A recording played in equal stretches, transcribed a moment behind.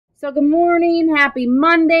So good morning, happy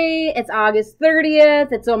Monday. It's August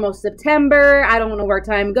 30th. It's almost September. I don't know where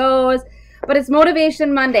time goes, but it's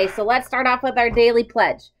Motivation Monday. So let's start off with our daily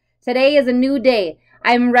pledge. Today is a new day.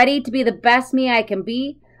 I'm ready to be the best me I can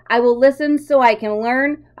be. I will listen so I can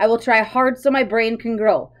learn. I will try hard so my brain can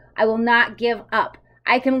grow. I will not give up.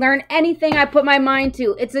 I can learn anything I put my mind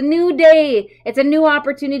to. It's a new day. It's a new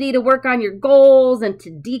opportunity to work on your goals and to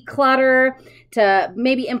declutter, to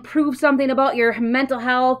maybe improve something about your mental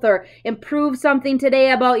health or improve something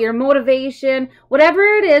today about your motivation. Whatever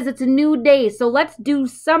it is, it's a new day. So let's do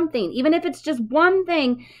something, even if it's just one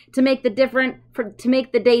thing, to make the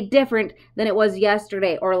day different than it was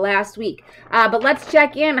yesterday or last week. But let's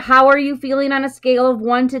check in. How are you feeling on a scale of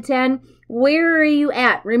 1 to 10? Where are you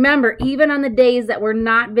at? Remember, even on the days that we're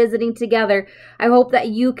not visiting together, I hope that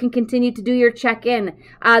you can continue to do your check-in.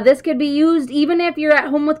 This could be used even if you're at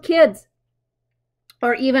home with kids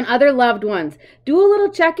or even other loved ones. Do a little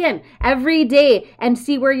check-in every day and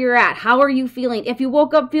see where you're at. How are you feeling? If you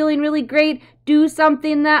woke up feeling really great, do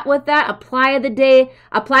something with that. Apply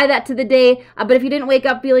that to the day. But if you didn't wake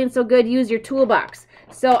up feeling so good, use your toolbox.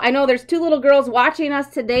 So I know there's 2 little girls watching us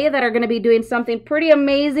today that are going to be doing something pretty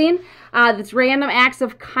amazing. This Random Acts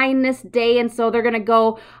of Kindness Day, and so they're going to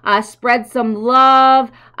go spread some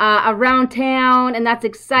love around town, and that's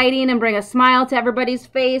exciting and bring a smile to everybody's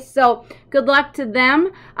face. So good luck to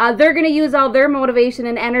them. They're going to use all their motivation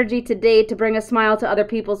and energy today to bring a smile to other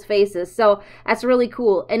people's faces. So that's really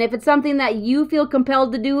cool. And if it's something that you feel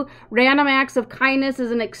compelled to do, Random Acts of Kindness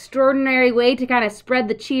is an extraordinary way to kind of spread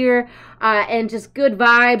the cheer and just good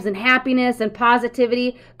vibes and happiness and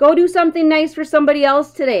positivity. Go do something nice for somebody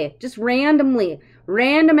else today, just randomly.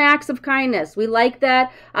 Random acts of kindness. We like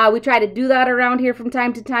that. We try to do that around here from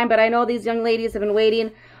time to time, but I know these young ladies have been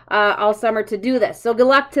waiting all summer to do this. So good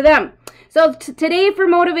luck to them. So today for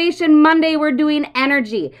Motivation Monday, we're doing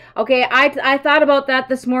energy. Okay, I thought about that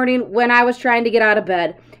this morning when I was trying to get out of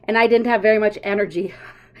bed, and I didn't have very much energy.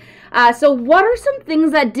 So what are some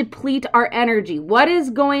things that deplete our energy? What is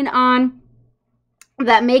going on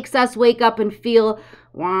that makes us wake up and feel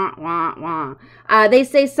wah, wah, wah? They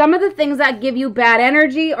say some of the things that give you bad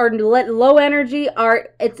energy or low energy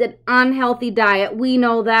it's an unhealthy diet. We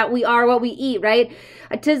know that. We are what we eat, right?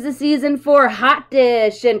 'Tis the season for hot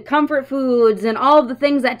dish and comfort foods and all of the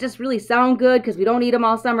things that just really sound good because we don't eat them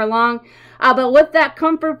all summer long. But with that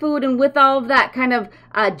comfort food and with all of that kind of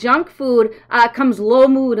junk food comes low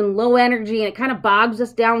mood and low energy, and it kind of bogs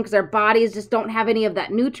us down because our bodies just don't have any of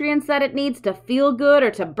that nutrients that it needs to feel good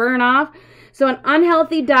or to burn off. So an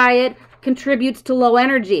unhealthy diet contributes to low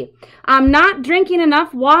energy. Not drinking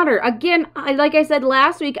enough water. Again, like I said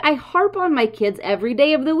last week, I harp on my kids every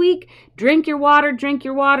day of the week. Drink your water, drink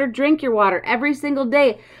your water, drink your water every single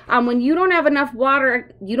day. When you don't have enough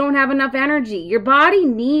water, you don't have enough energy. Your body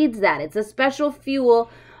needs that. It's a special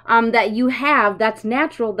fuel that you have that's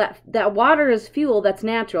natural. That water is fuel that's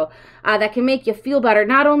natural, that can make you feel better.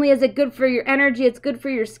 Not only is it good for your energy, it's good for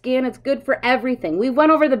your skin, it's good for everything. We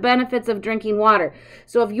went over the benefits of drinking water.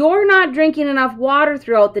 So if you're not drinking enough water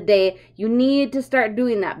throughout the day, you need to start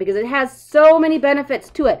doing that because it has so many benefits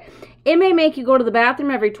to it. It may make you go to the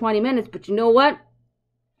bathroom every 20 minutes, but you know what?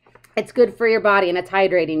 It's good for your body and it's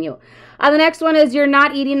hydrating you. The next one is you're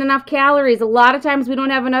not eating enough calories. A lot of times we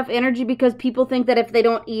don't have enough energy because people think that if they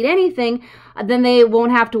don't eat anything, then they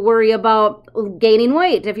won't have to worry about gaining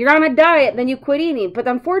weight. If you're on a diet, then you quit eating. But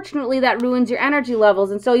unfortunately, that ruins your energy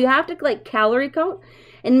levels. And so you have to calorie count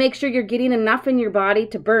and make sure you're getting enough in your body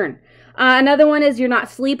to burn. Another one is you're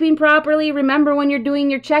not sleeping properly. Remember, when you're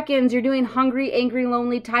doing your check-ins, you're doing hungry, angry,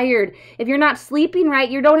 lonely, tired. If you're not sleeping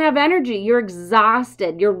right, you don't have energy. You're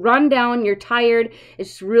exhausted. You're run down. You're tired.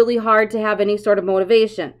 It's really hard to have any sort of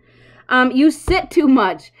motivation. You sit too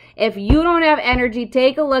much. If you don't have energy,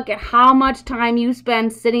 take a look at how much time you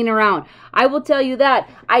spend sitting around. I will tell you that.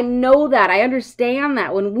 I know that. I understand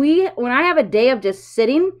that. When I have a day of just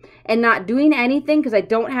sitting and not doing anything because I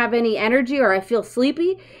don't have any energy or I feel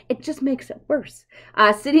sleepy, it just makes it worse.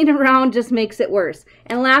 Sitting around just makes it worse.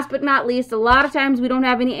 And last but not least, a lot of times we don't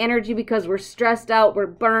have any energy because we're stressed out, we're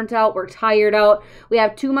burnt out, we're tired out. We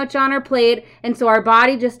have too much on our plate, and so our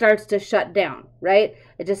body just starts to shut down, right?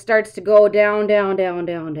 It just starts to go down, down, down,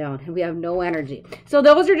 down, down, and we have no energy. So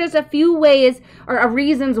those are just a few ways or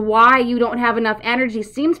reasons why you don't have enough energy.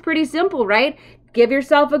 Seems pretty simple, right? Give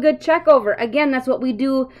yourself a good check over. Again, that's what we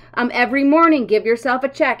do every morning. Give yourself a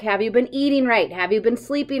check. Have you been eating right? Have you been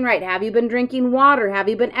sleeping right? Have you been drinking water? Have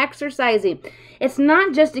you been exercising? It's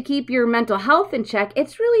not just to keep your mental health in check.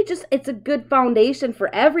 It's really it's a good foundation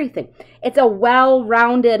for everything. It's a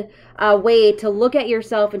well-rounded way to look at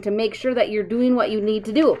yourself and to make sure that you're doing what you need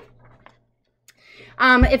to do.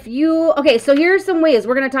 Okay, so here's some ways.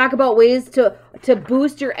 We're going to talk about ways to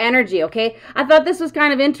boost your energy, okay? I thought this was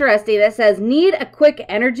kind of interesting. It says, need a quick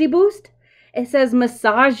energy boost? It says,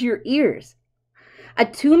 massage your ears. A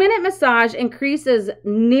 2-minute massage increases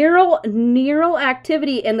neural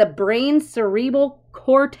activity in the brain's cerebral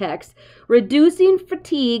cortex, reducing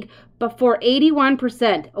fatigue before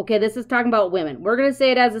 81%. Okay, this is talking about women. We're going to say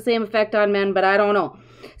it has the same effect on men, but I don't know.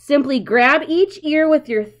 Simply grab each ear with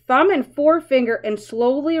your thumb and forefinger and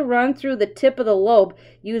slowly run through the tip of the lobe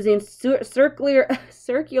using circular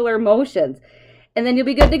motions. And then you'll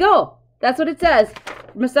be good to go. That's what it says.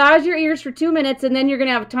 Massage your ears for 2 minutes and then you're going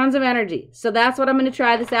to have tons of energy. So that's what I'm going to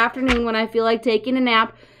try this afternoon when I feel like taking a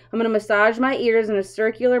nap. I'm going to massage my ears in a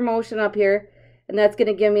circular motion up here. And that's going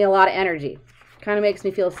to give me a lot of energy. Kind of makes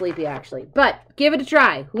me feel sleepy actually. But give it a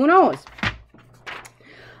try. Who knows?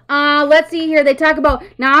 Let's see here. They talk about,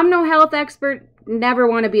 now I'm no health expert, never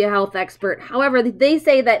want to be a health expert. However, they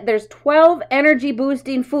say that there's 12 energy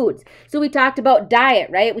boosting foods. So we talked about diet,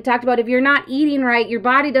 right? We talked about if you're not eating right, your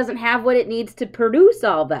body doesn't have what it needs to produce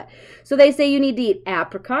all that. So they say you need to eat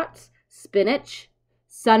apricots, spinach,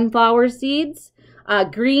 sunflower seeds,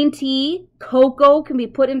 green tea, cocoa can be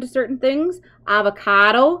put into certain things,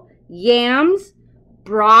 avocado, yams,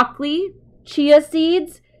 broccoli, chia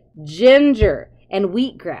seeds, ginger, and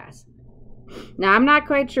wheatgrass. Now, I'm not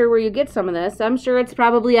quite sure where you get some of this. I'm sure it's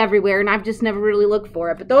probably everywhere, and I've just never really looked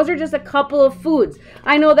for it. But those are just a couple of foods.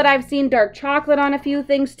 I know that I've seen dark chocolate on a few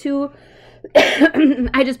things, too.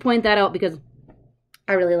 I just point that out because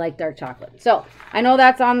I really like dark chocolate. So, I know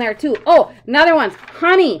that's on there, too. Oh, another one's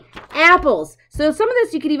honey, apples. So, some of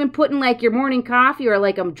this you could even put in, like, your morning coffee or,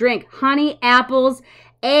 like, a drink. Honey, apples,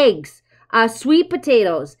 eggs, sweet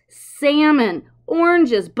potatoes, salmon,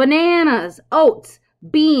 oranges, bananas, oats,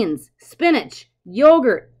 beans, spinach,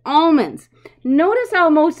 yogurt, almonds. Notice how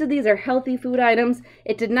most of these are healthy food items.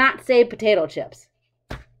 It did not say potato chips.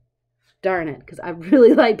 Darn it, because I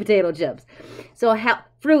really like potato chips. So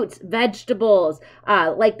fruits, vegetables,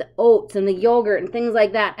 like the oats and the yogurt and things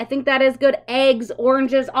like that. I think that is good. Eggs,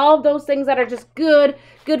 oranges, all of those things that are just good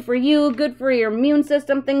for you, good for your immune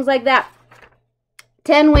system, things like that.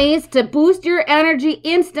 10 ways to boost your energy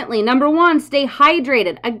instantly. Number 1, stay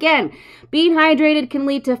hydrated. Again, being hydrated can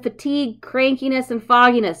lead to fatigue, crankiness, and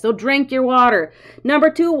fogginess, so drink your water. Number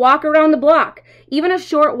 2, walk around the block. Even a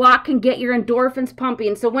short walk can get your endorphins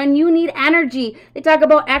pumping. So when you need energy, they talk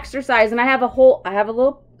about exercise, and I have a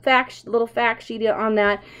little fact sheet on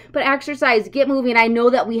that. But exercise, get moving. I know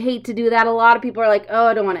that we hate to do that. A lot of people are like, oh,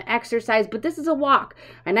 I don't want to exercise, but this is a walk,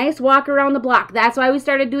 a nice walk around the block. That's why we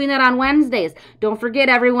started doing that on Wednesdays. Don't forget,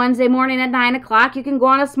 every Wednesday morning at 9 o'clock, you can go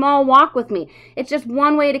on a small walk with me. It's just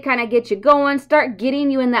one way to kind of get you going, start getting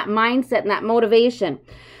you in that mindset and that motivation.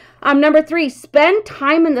 Number 3, spend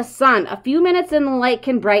time in the sun. A few minutes in the light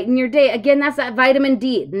can brighten your day. Again, that's that vitamin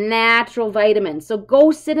D, natural vitamin. So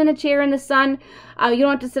go sit in a chair in the sun. You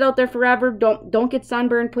don't have to sit out there forever. Don't get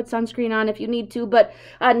sunburned. Put sunscreen on if you need to. But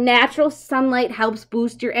natural sunlight helps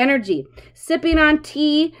boost your energy. Sipping on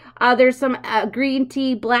tea. There's some green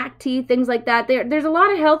tea, black tea, things like that. There's a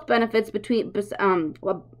lot of health benefits with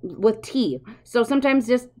tea. So sometimes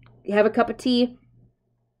just have a cup of tea.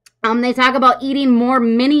 They talk about eating more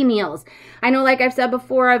mini meals. I know, like I've said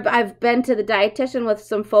before, I've been to the dietitian with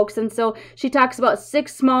some folks, and so she talks about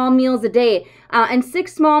 6 small meals a day. And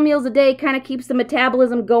 6 small meals a day kind of keeps the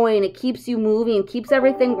metabolism going. It keeps you moving, keeps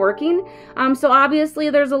everything working. So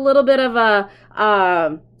obviously there's a little bit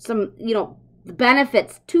of some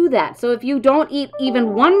benefits to that. So if you don't eat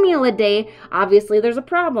even 1 meal a day, obviously there's a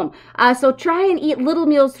problem. So try and eat little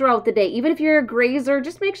meals throughout the day. Even if you're a grazer,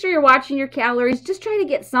 just make sure you're watching your calories. Just try to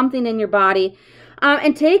get something in your body.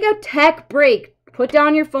 And take a tech break. Put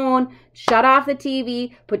down your phone, shut off the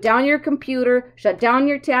TV, put down your computer, shut down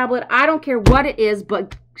your tablet. I don't care what it is,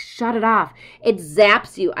 but shut it off. It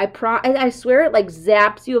zaps you. I swear it like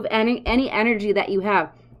zaps you of any energy that you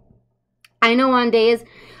have. I know on days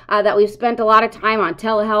that we've spent a lot of time on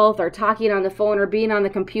telehealth or talking on the phone or being on the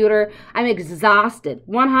computer, I'm exhausted,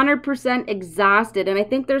 100% exhausted. And I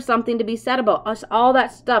think there's something to be said about us, all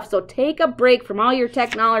that stuff. So take a break from all your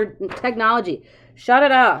technology. Shut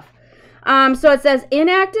it off. So it says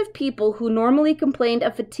inactive people who normally complained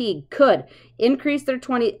of fatigue could increase their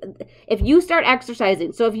if you start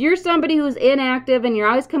exercising. So if you're somebody who's inactive and you're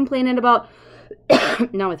always complaining about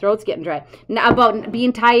now my throat's getting dry. About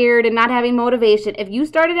being tired and not having motivation. If you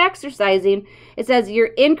started exercising, it says you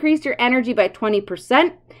increase your energy by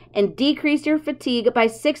 20% and decrease your fatigue by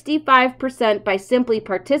 65% by simply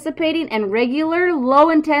participating in regular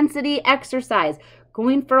low-intensity exercise.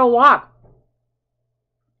 Going for a walk.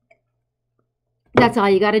 That's all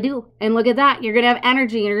you got to do. And look at that. You're going to have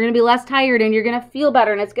energy, and you're going to be less tired, and you're going to feel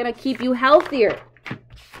better, and it's going to keep you healthier.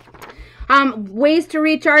 Ways to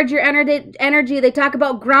recharge your energy. They talk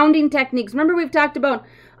about grounding techniques. Remember, we've talked about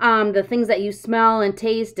the things that you smell and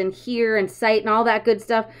taste and hear and sight and all that good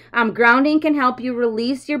stuff. Grounding can help you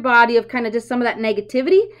release your body of kind of just some of that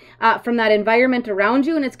negativity from that environment around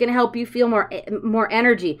you, and it's going to help you feel more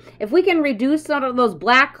energy. If we can reduce some of those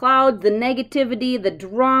black clouds, the negativity, the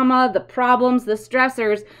drama, the problems, the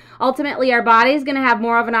stressors, ultimately our body is going to have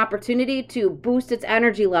more of an opportunity to boost its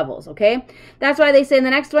energy levels, okay? That's why they say the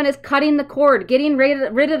next one is cutting the cord, getting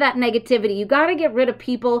rid of that negativity. You got to get rid of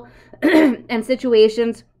people and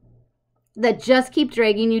situations that just keep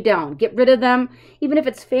dragging you down. Get rid of them. Even if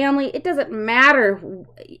it's family, it doesn't matter.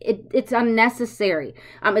 It's unnecessary.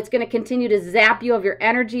 It's going to continue to zap you of your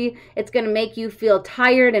energy. It's going to make you feel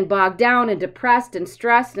tired and bogged down and depressed and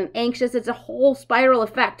stressed and anxious. It's a whole spiral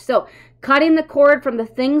effect. So cutting the cord from the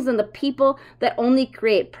things and the people that only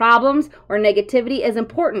create problems or negativity is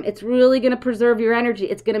important. It's really going to preserve your energy.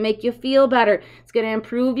 It's going to make you feel better. It's going to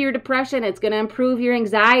improve your depression. It's going to improve your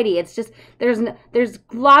anxiety. It's just, there's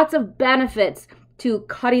lots of benefits to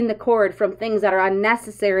cutting the cord from things that are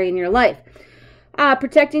unnecessary in your life.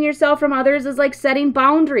 Protecting yourself from others is like setting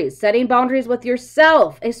boundaries with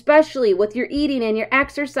yourself, especially with your eating and your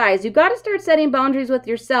exercise. You got to start setting boundaries with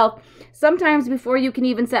yourself sometimes before you can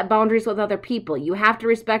even set boundaries with other people. You have to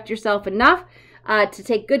respect yourself enough to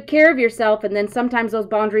take good care of yourself, and then sometimes those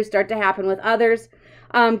boundaries start to happen with others.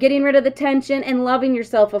 Getting rid of the tension and loving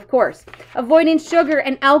yourself, of course. Avoiding sugar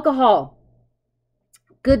and alcohol.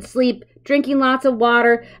 Good sleep, drinking lots of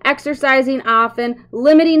water, exercising often,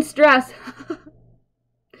 limiting stress.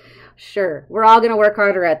 Sure, we're all going to work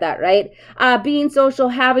harder at that, right? Being social,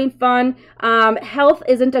 having fun. Health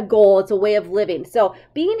isn't a goal, it's a way of living. So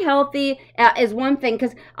being healthy is one thing,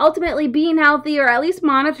 because ultimately being healthy, or at least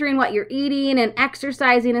monitoring what you're eating and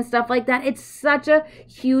exercising and stuff like that, it's such a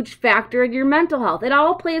huge factor in your mental health. It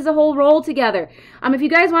all plays a whole role together. If you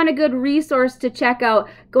guys want a good resource to check out,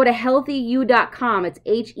 go to healthyyou.com. It's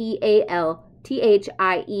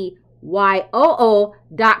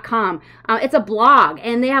HealthyYoo.com. It's a blog,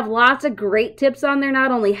 and they have lots of great tips on there, not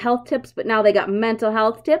only health tips, but now they got mental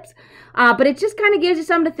health tips. But it just kind of gives you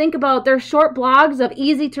something to think about. They're short blogs of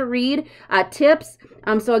easy to read tips.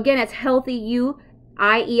 So again, it's HealthyYou,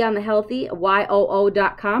 I-E on the healthy,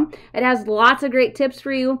 YOO.com. It has lots of great tips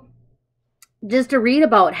for you just to read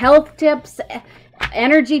about. Health tips,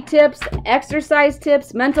 energy tips, exercise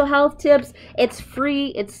tips, mental health tips. It's free,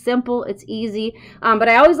 it's simple, it's easy. But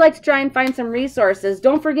I always like to try and find some resources.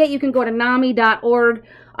 Don't forget, you can go to NAMI.org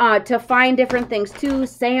to find different things too.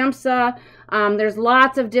 SAMHSA. There's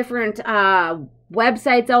lots of different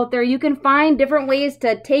websites out there. You can find different ways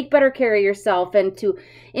to take better care of yourself and to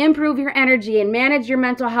improve your energy and manage your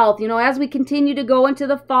mental health. You know, as we continue to go into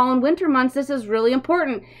the fall and winter months, this is really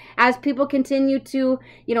important. As people continue to,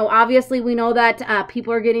 you know, obviously we know that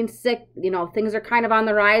people are getting sick, you know, things are kind of on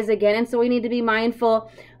the rise again. And so we need to be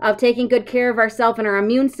mindful of taking good care of ourselves and our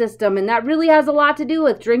immune system. And that really has a lot to do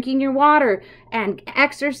with drinking your water and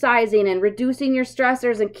exercising and reducing your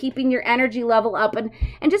stressors and keeping your energy level up and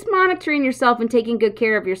just monitoring yourself and taking good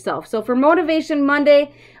care of yourself. So for Motivation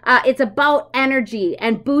Monday, it's about energy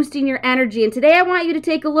and boosting your energy. And today I want you to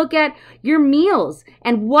take a look at your meals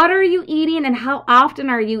and what are you eating and how often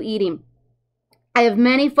are you eating. I have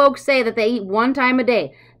many folks say that they eat one time a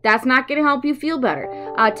day. That's not going to help you feel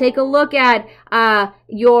better. Take a look at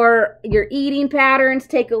your eating patterns.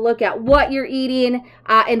 Take a look at what you're eating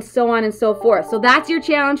and so on and so forth. So that's your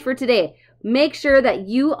challenge for today. Make sure that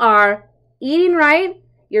you are eating right.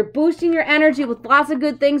 You're boosting your energy with lots of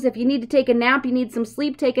good things. If you need to take a nap, you need some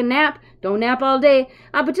sleep, take a nap. Don't nap all day.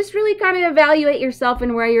 But just really kind of evaluate yourself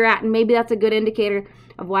and where you're at. And maybe that's a good indicator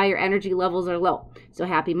of why your energy levels are low. So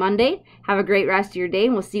happy Monday. Have a great rest of your day,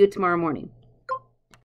 and we'll see you tomorrow morning.